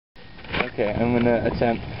Okay, I'm gonna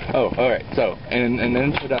attempt. Oh, alright, so, in an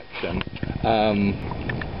introduction,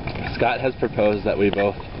 Scott has proposed that we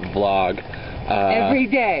both vlog every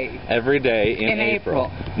day. Every day in April.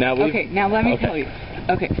 Now okay, now let me tell you.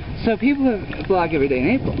 Okay, so people vlog every day in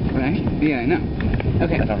April, right? Yeah, I know.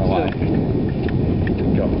 Okay. I don't know why.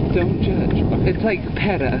 Go. Don't judge. It's like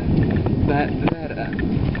PETA, but VEDA.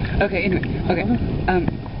 Okay, anyway. Okay.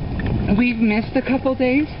 We've missed a couple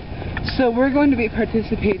days, so we're going to be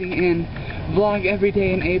participating in vlog every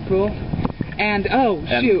day in April. And,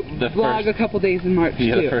 vlog a couple days in March,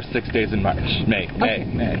 yeah, too. The first 6 days in March. May.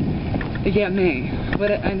 Yeah, May.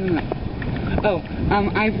 What? I don't know. Oh,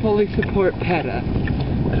 I fully support PETA.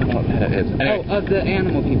 I don't know what PETA is. Anyway. Oh, of the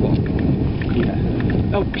animal people. PETA.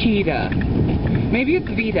 Oh, PETA. Maybe it's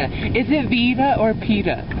VEDA. Is it VEDA or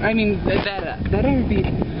PETA? I mean, VEDA. VEDA or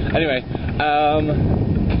VEDA? Anyway,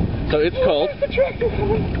 so it's cold.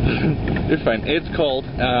 You're fine. It's cold.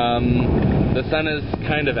 The sun is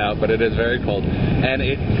kind of out, but it is very cold. And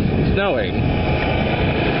it's snowing.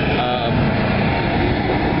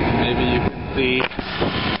 Maybe you can see.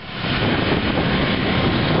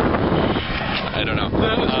 I don't know.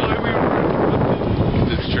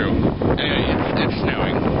 It's true. Anyway, it's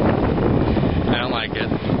snowing. I don't like it.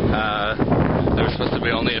 There was supposed to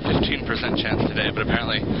be only a 15% chance today, but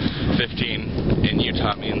apparently 15 in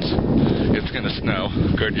Utah means it's going to snow.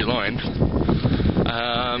 Gird your loins.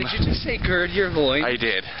 Did you just say gird your loins? I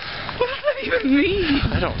did. What does that even mean?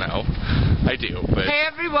 I don't know. I do, but... Hey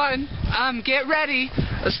everyone, get ready.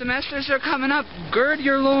 The semesters are coming up. Gird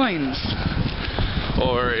your loins.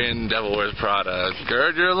 Or in Devil Wears Prada,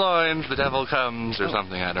 gird your loins, the devil comes, or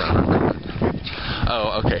something, I don't remember.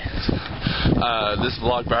 Oh, okay. This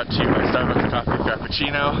vlog brought to you by Starbucks Coffee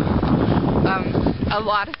Frappuccino. A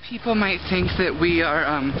lot of people might think that we are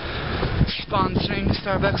sponsoring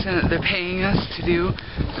Starbucks and that they're paying us to do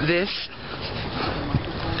this.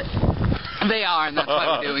 They are, and that's why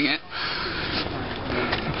we're doing it.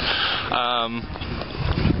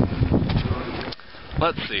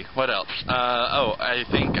 Let's see, what else? I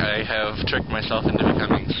think I have tricked myself into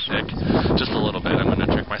becoming sick. Just a little bit. I'm going to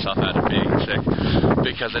trick myself out of being sick.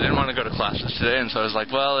 Because I didn't want to go to classes today, and so I was like,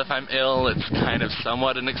 well, if I'm ill, it's kind of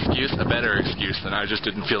somewhat an excuse, a better excuse than I just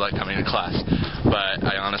didn't feel like coming to class. But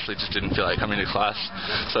I honestly just didn't feel like coming to class.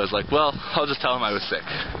 So I was like, well, I'll just tell them I was sick.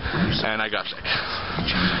 And I got sick.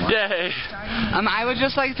 Yay! I would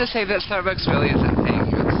just like to say that Starbucks really isn't paying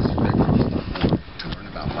us.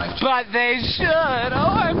 But they should.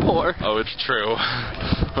 Oh, I'm poor. Oh, it's true.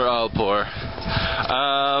 We're all poor.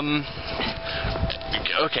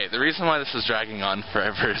 Okay, the reason why this is dragging on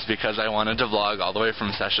forever is because I wanted to vlog all the way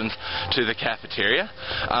from Sessions to the cafeteria.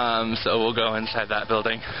 So we'll go inside that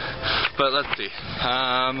building. But let's see.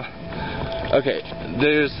 Okay,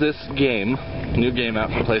 there's this game, new game out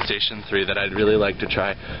for PlayStation 3 that I'd really like to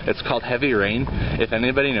try. It's called Heavy Rain. If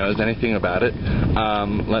anybody knows anything about it,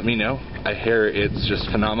 let me know. I hear it's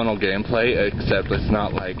just phenomenal gameplay, except it's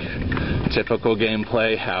not like typical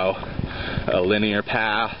gameplay, how a linear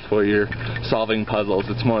path where you're solving puzzles.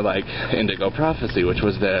 It's more like Indigo Prophecy, which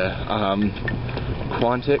was the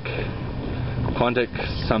Quantic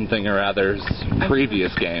something or other's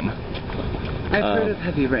previous game. I've heard of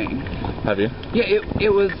Heavy Rain. Have you? Yeah,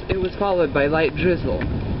 it was followed by Light Drizzle.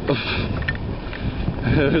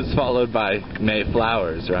 It was followed by May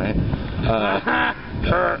Flowers, right?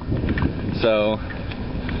 So,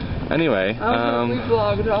 anyway. We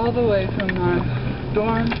vlogged all the way from our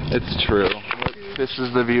dorm. It's true. This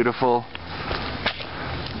is the beautiful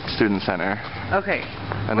student center. Okay.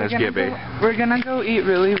 And there's Gibby. We're gonna go eat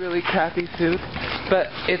really, really crappy food, but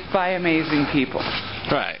it's by amazing people.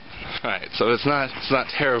 Right. Right. So it's not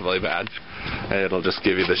terribly bad. It'll just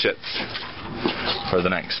give you the shits for the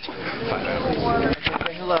next 5 hours.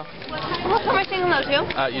 Okay, hello. What am I saying hello to?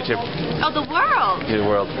 YouTube. Oh, the world. The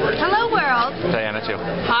world. Hello, world. Diana too.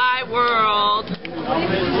 Hi, world.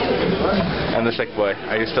 And the sick boy.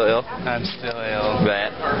 Are you still ill? I'm still ill. That.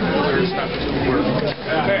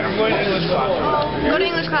 Okay, I'm going to English class. Go to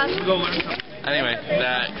English class. Anyway,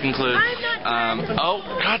 that concludes. Oh,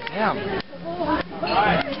 goddamn.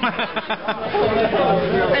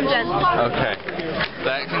 I'm Jen. Okay.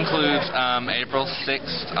 That concludes April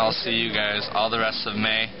 6th. I'll see you guys all the rest of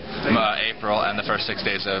May, April, and the first 6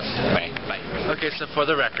 days of May. Bye. Okay, so for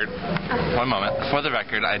the record, one moment. For the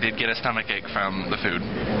record, I did get a stomachache from the food,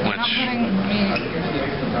 which...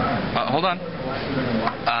 hold on.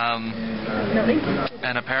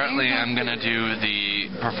 And apparently I'm going to do the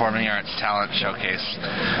Performing Arts Talent Showcase.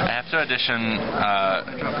 I have to audition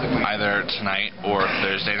either tonight or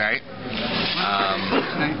Thursday night.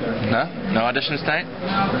 No auditions tonight?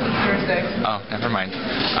 No, Thursday. Oh, never mind.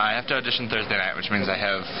 I have to audition Thursday night, which means I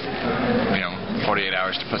have, 48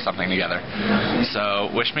 hours to put something together. So,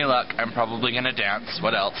 wish me luck. I'm probably going to dance.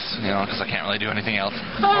 What else? Because I can't really do anything else.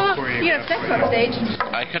 You have sex on stage.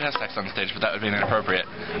 I could have sex on stage, but that would be inappropriate.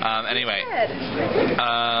 Anyway.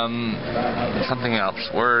 Something else.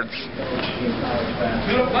 Words.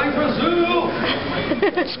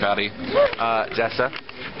 Scotty. Jessa?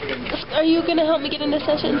 Are you going to help me get into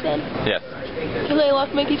sessions then? Yes. Can I lock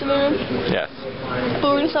my keys in my room? Yes.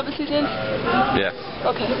 But we're going to stop at Suzanne's? Yes.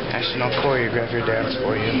 Okay. Actually, no, choreograph your dance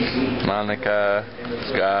for you. Monica,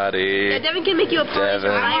 Scotty. Yeah, Devin can make you a pose. Devin.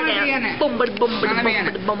 I wanna be in it. Boom, bada, boom, bada, I wanna be in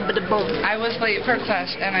it. boom, bada, boom, bada, boom. I was late for class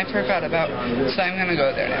and I forgot about, so I'm gonna go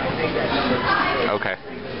there now. Okay.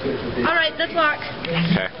 All right, let's walk.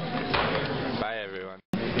 Okay. Bye, everyone.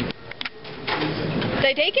 Did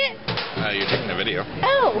I take it? You're taking a video.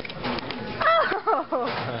 Oh. Oh.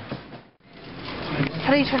 How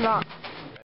do you turn it off?